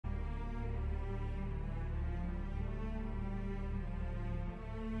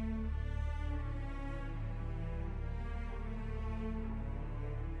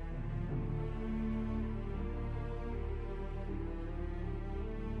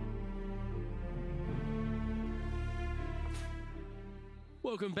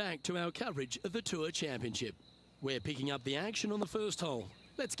Welcome back to our coverage of the Tour Championship. We're picking up the action on the first hole.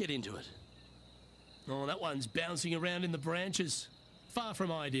 Let's get into it. Oh, that one's bouncing around in the branches. Far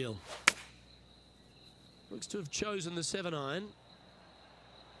from ideal. Looks to have chosen the 7-iron.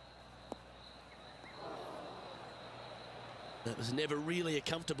 That was never really a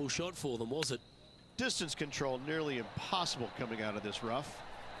comfortable shot for them, was it? Distance control nearly impossible coming out of this rough.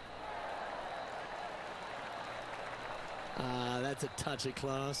 That's a touch of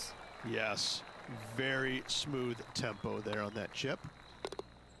class. Yes, very smooth tempo there on that chip.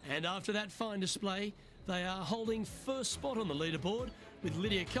 And after that fine display, they are holding first spot on the leaderboard, with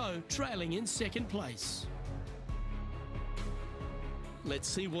Lydia Ko trailing in second place. Let's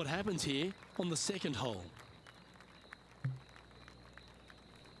see what happens here on the second hole.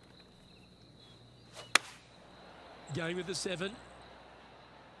 Going with the 7.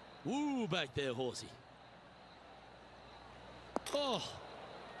 Woo, back there, horsey. Oh,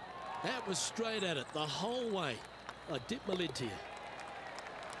 that was straight at it the whole way. I dipped my lid to you.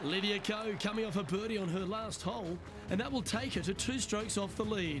 Lydia Ko coming off a birdie on her last hole, and that will take her to 2 strokes off the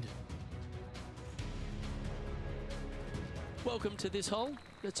lead. Welcome to this hole.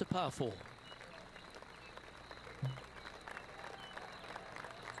 It's a par 4.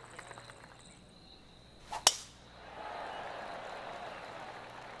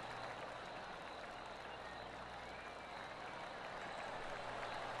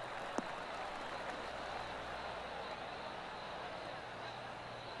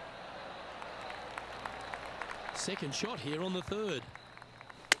 Second shot here on the 3rd.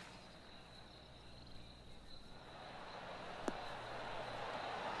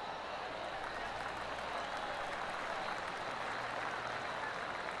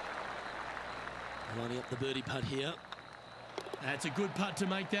 Lining up the birdie putt here. That's a good putt to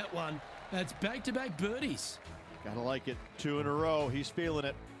make that one. That's back-to-back birdies. Gotta like it. 2 in a row. He's feeling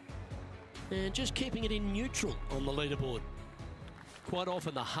it. And just keeping it in neutral on the leaderboard. Quite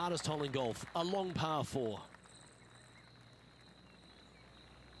often the hardest hole in golf, a long par 4.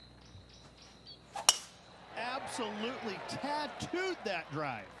 Absolutely tattooed that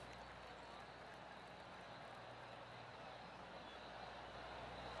drive.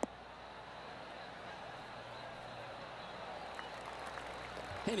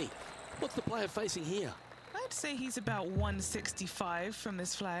 Henny, what's the player facing here? I'd say he's about 165 from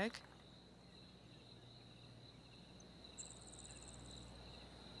this flag.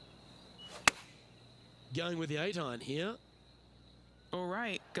 Going with the 8-iron here. All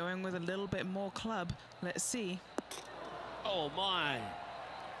right, going with a little bit more club. Let's see. Oh, my.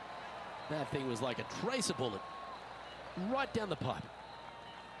 That thing was like a tracer bullet. Right down the pipe.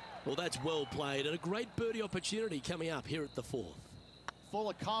 Well, that's well played, and a great birdie opportunity coming up here at the 4th. Full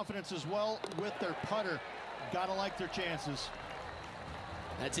of confidence as well with their putter. Gotta like their chances.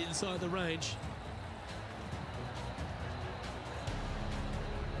 That's inside the range.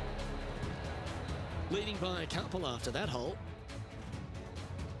 Leading by a couple after that hole.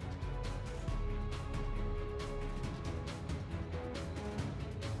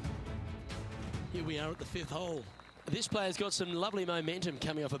 Here we are at the 5th hole. This player's got some lovely momentum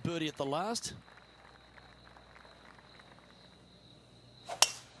coming off a birdie at the last.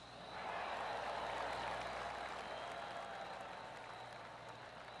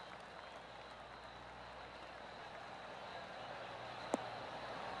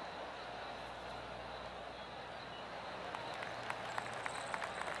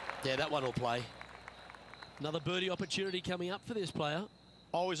 Yeah, that one will play. Another birdie opportunity coming up for this player.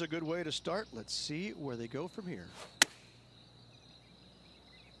 Always a good way to start. Let's see where they go from here.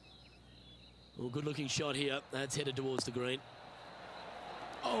 Oh, good looking shot here. That's headed towards the green.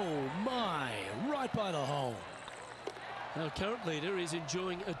 Oh my, right by the hole. Our current leader is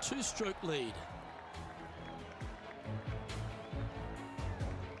enjoying a 2-stroke lead.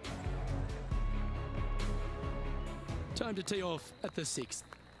 Time to tee off at the 6th.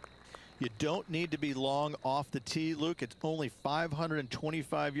 You don't need to be long off the tee, Luke. It's only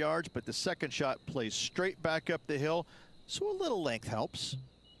 525 yards, but the second shot plays straight back up the hill, so a little length helps.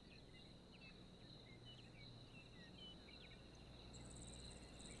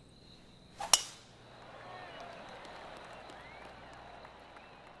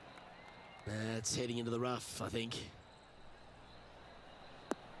 That's heading into the rough, I think.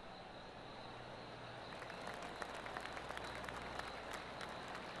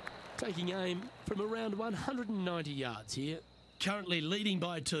 Taking aim from around 190 yards here. Currently leading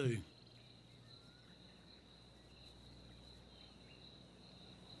by 2.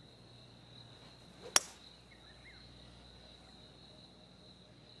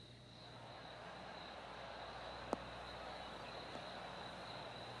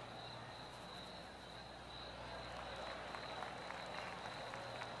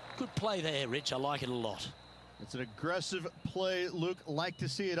 Good play there, Rich. I like it a lot. It's an aggressive play, Luke. Like to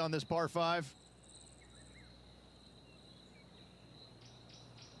see it on this par 5.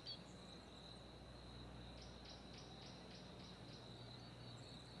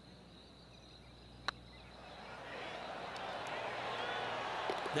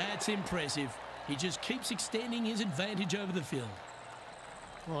 That's impressive. He just keeps extending his advantage over the field.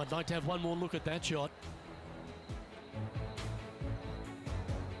 Oh, I'd like to have one more look at that shot.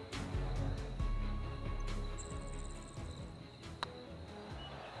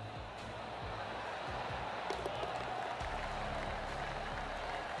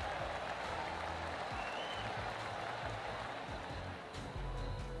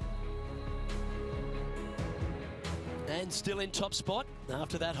 And still in top spot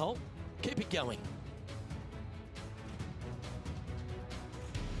after that hole. Keep it going.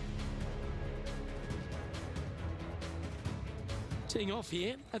 Teeing off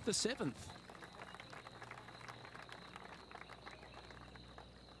here at the 7th.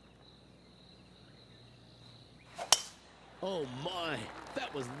 Oh my,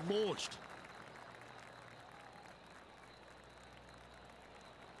 that was launched.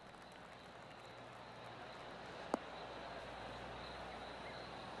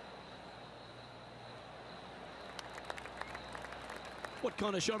 What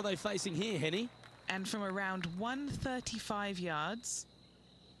kind of shot are they facing here, Henny? And from around 135 yards.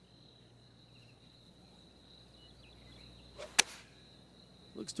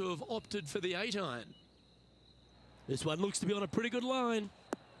 Looks to have opted for the 8-iron. This one looks to be on a pretty good line.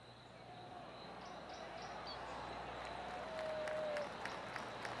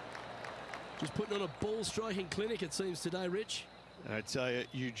 Just putting on a ball striking clinic, it seems, today, Rich. I tell you,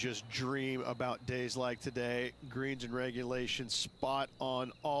 you just dream about days like today. Greens and regulation, spot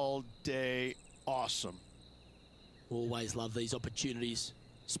on all day. Awesome. Always love these opportunities,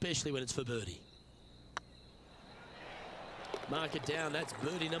 especially when it's for birdie. Mark it down, that's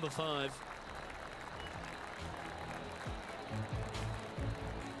birdie number 5.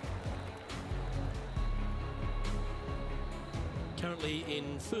 Currently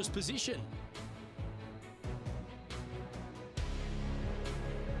in first position.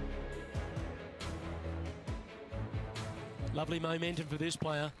 Lovely momentum for this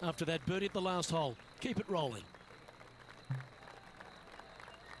player after that birdie at the last hole. Keep it rolling.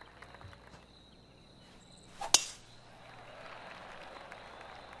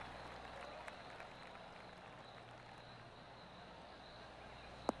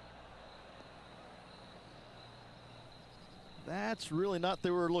 That's really not what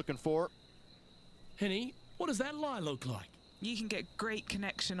they were looking for. Henny, what does that lie look like? You can get great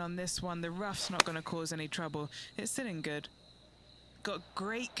connection on this one. The rough's not going to cause any trouble. It's sitting good. Got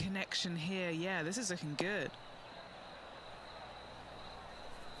great connection here. Yeah, this is looking good.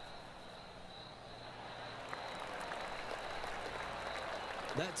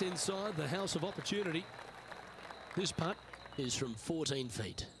 That's inside the house of opportunity. This putt is from 14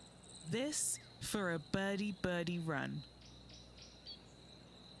 feet. This for a birdie run.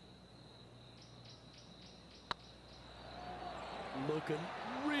 Looking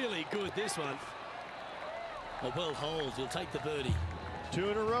really good, this one. A well holed, you'll take the birdie. 2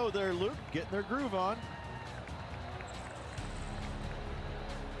 in a row there, Luke, getting their groove on.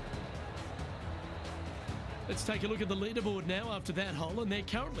 Let's take a look at the leaderboard now after that hole, and they're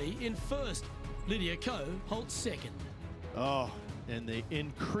currently in first. Lydia Ko holds second. Oh, and they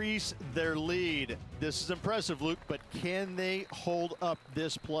increase their lead. This is impressive, Luke, but can they hold up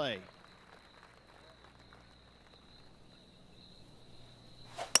this play?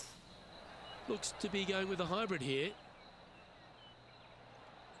 Looks to be going with a hybrid here.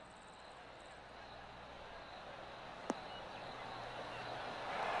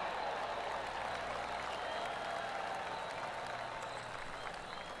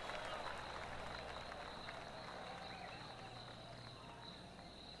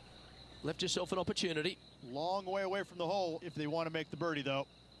 Left yourself an opportunity. Long way away from the hole if they want to make the birdie, though.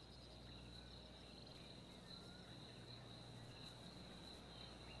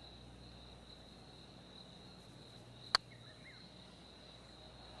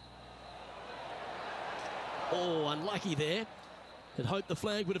 Oh, unlucky there. Had hoped the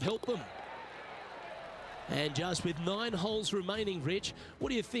flag would have helped them. And just with 9 holes remaining, Rich, what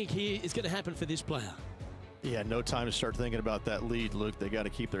do you think here is going to happen for this player? Yeah, no time to start thinking about that lead, Luke. They got to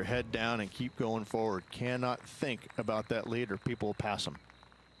keep their head down and keep going forward. Cannot think about that lead or people will pass them.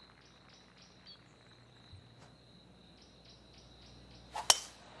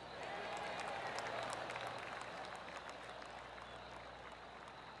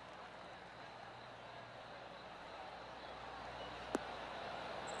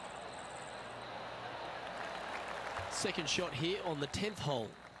 Second shot here on the 10th hole.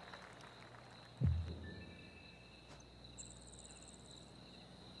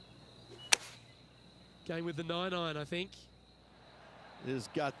 Going with the 9-iron, I think. Has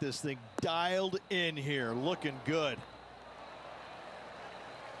got this thing dialed in here, looking good.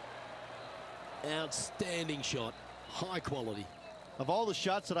 Outstanding shot, high quality. Of all the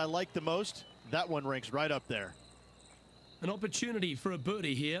shots that I like the most, that one ranks right up there. An opportunity for a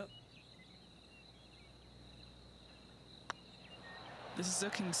birdie here. This is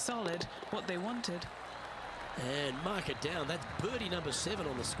looking solid, what they wanted. And mark it down. That's birdie number 7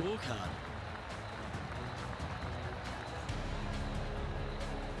 on the scorecard.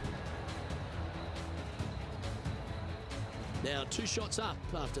 Now 2 shots up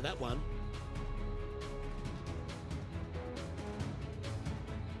after that one.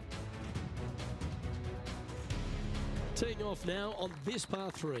 Teeing off now on this par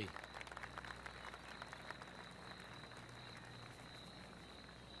 3.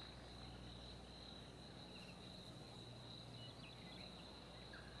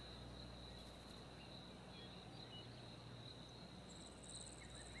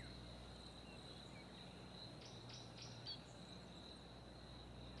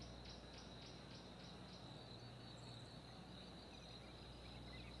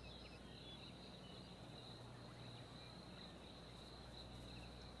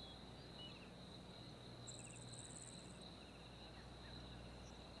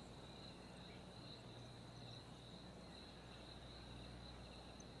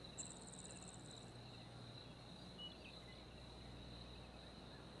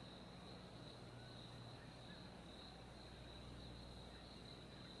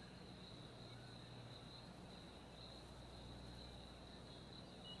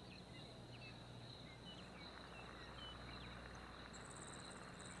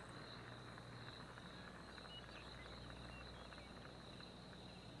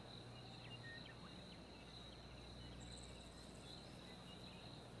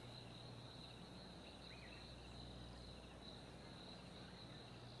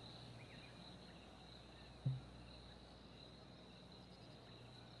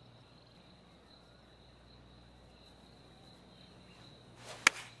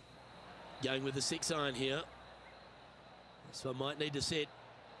 Going with the 6-iron here. This one might need to sit.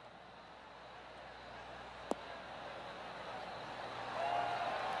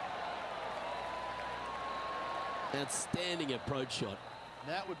 Outstanding approach shot.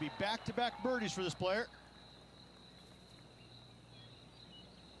 That would be back-to-back birdies for this player.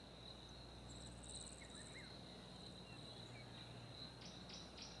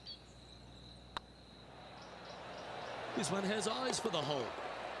 This one has eyes for the hole.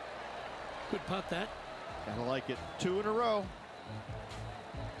 Good putt that. Kind of like it. 2 in a row.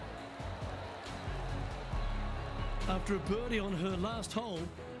 After a birdie on her last hole,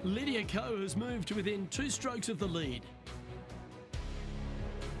 Lydia Ko has moved to within 2 strokes of the lead.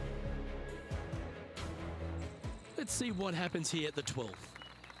 Let's see what happens here at the 12th.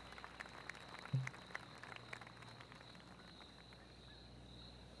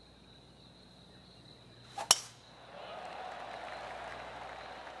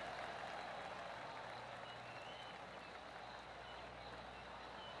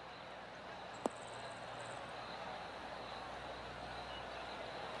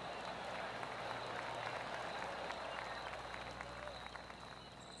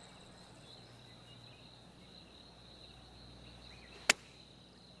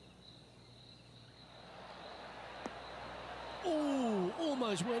 Oh,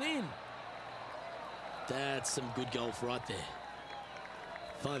 almost went in. That's some good golf right there.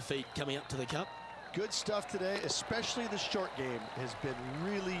 5 feet coming up to the cup. Good stuff today, especially the short game has been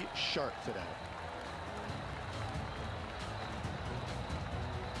really sharp today.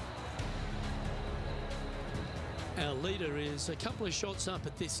 Our leader is a couple of shots up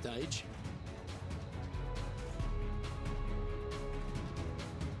at this stage.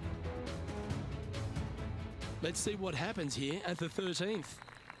 Let's see what happens here at the 13th.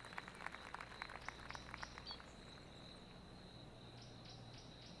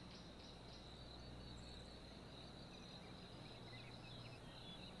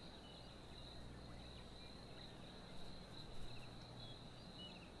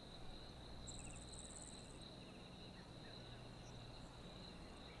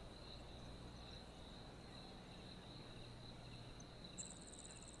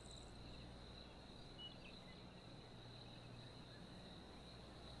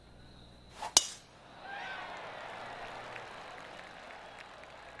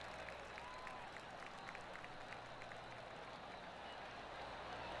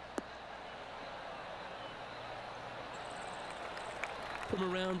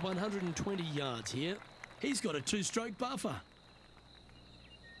 from around 120 yards here. He's got a two-stroke buffer.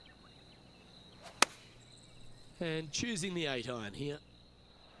 And choosing the 8-iron here.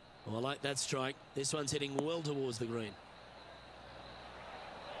 Oh, I like that strike. This one's heading well towards the green.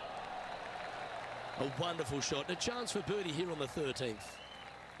 A wonderful shot. A chance for birdie here on the 13th.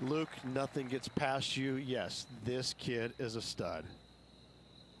 Luke, nothing gets past you. Yes, this kid is a stud.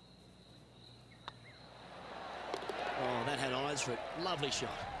 Oh, that had eyes for it. Lovely shot.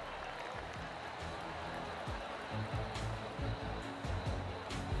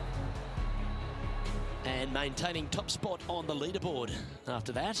 And maintaining top spot on the leaderboard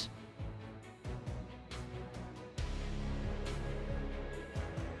after that.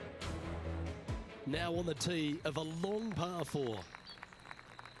 Now on the tee of a long par 4.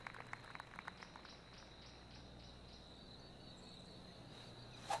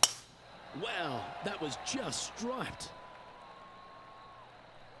 Wow, that was just striped.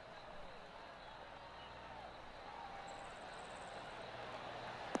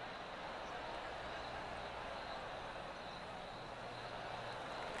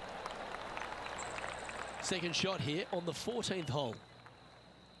 Second shot here on the 14th hole.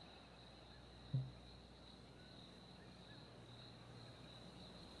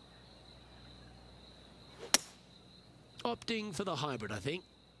 Opting for the hybrid, I think.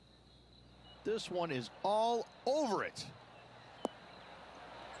 This one is all over it.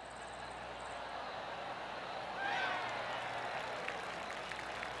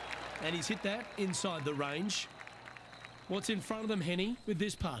 And he's hit that inside the range. What's in front of them, Henny, with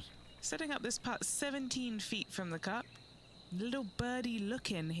this putt? Setting up this putt 17 feet from the cup. Little birdie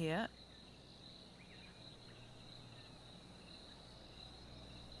look in here.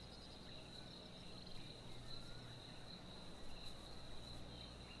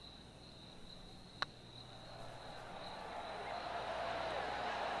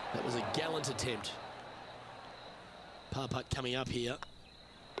 That was a gallant attempt. Par putt coming up here.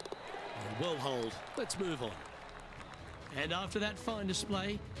 And well holed. Let's move on. And after that fine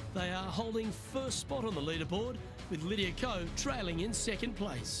display, they are holding first spot on the leaderboard with Lydia Ko trailing in second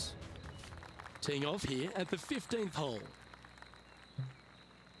place. Teeing off here at the 15th hole.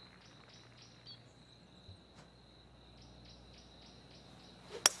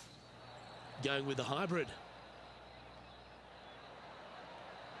 Going with the hybrid.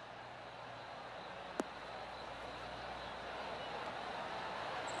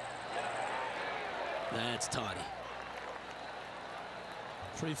 That's tidy.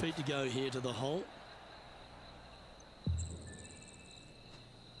 3 feet to go here to the hole.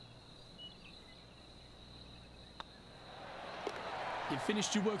 You've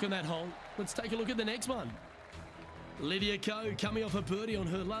finished your work on that hole. Let's take a look at the next one. Lydia Ko coming off a birdie on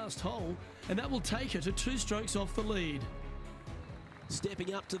her last hole, and that will take her to 2 strokes off the lead.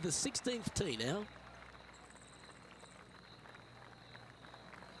 Stepping up to the 16th tee now.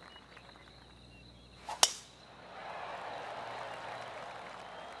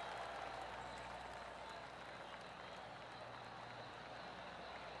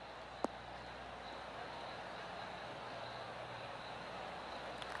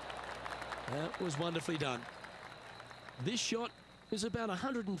 That was wonderfully done. This shot is about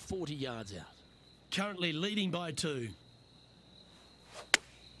 140 yards out. Currently leading by 2.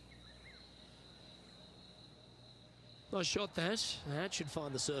 Nice shot that. That should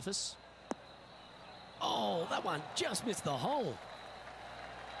find the surface. Oh, that one just missed the hole.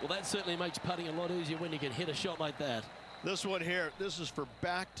 Well, that certainly makes putting a lot easier when you can hit a shot like that. This one here, this is for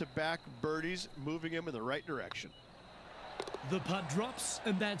back-to-back birdies, moving him in the right direction. The putt drops,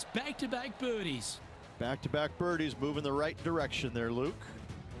 and that's back-to-back birdies. Back-to-back birdies, moving the right direction there, Luke.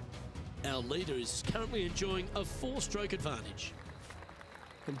 Our leader is currently enjoying a 4-stroke advantage.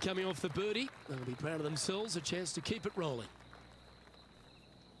 And coming off the birdie, they'll be proud of themselves, a chance to keep it rolling.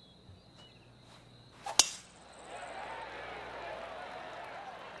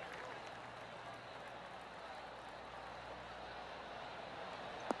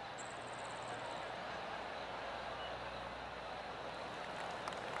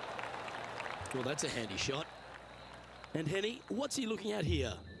 Well, that's a handy shot. And Henny, what's he looking at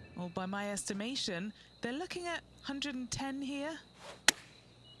here? Well, by my estimation, they're looking at 110 here.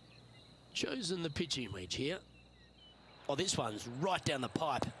 Chosen the pitching wedge here. Oh, this one's right down the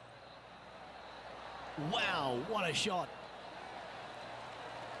pipe. Wow, what a shot.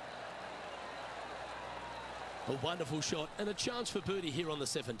 A wonderful shot and a chance for birdie here on the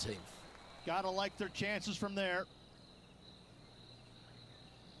 17th. Gotta like their chances from there.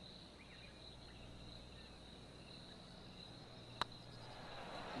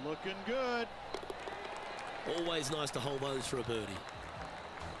 Looking good. Always nice to hold those for a birdie.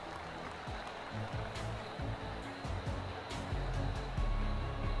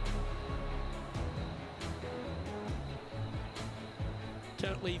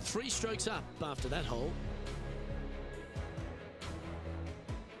 currently 3 strokes up after that hole.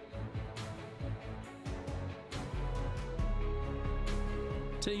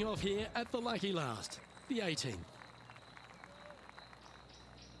 Teeing off here at the lucky last, the 18th.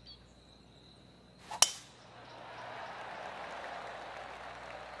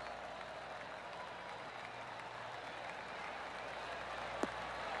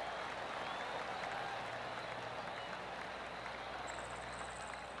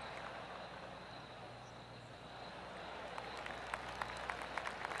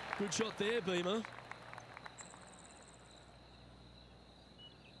 Good shot there, Beamer.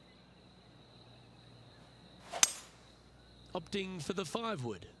 Opting for the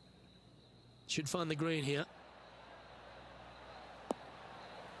 5-wood. Should find the green here.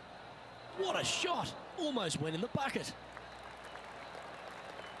 What a shot! Almost went in the bucket.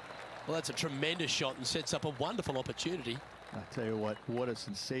 Well, that's a tremendous shot and sets up a wonderful opportunity. I tell you what a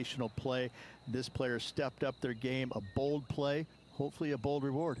sensational play. This player stepped up their game. A bold play, hopefully a bold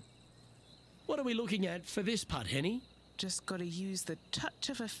reward. What are we looking at for this putt, Henny? Just got to use the touch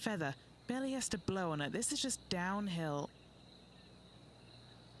of a feather. Barely has to blow on it. This is just downhill.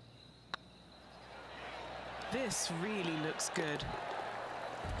 This really looks good.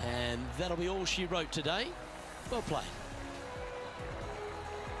 And that'll be all she wrote today. Well played.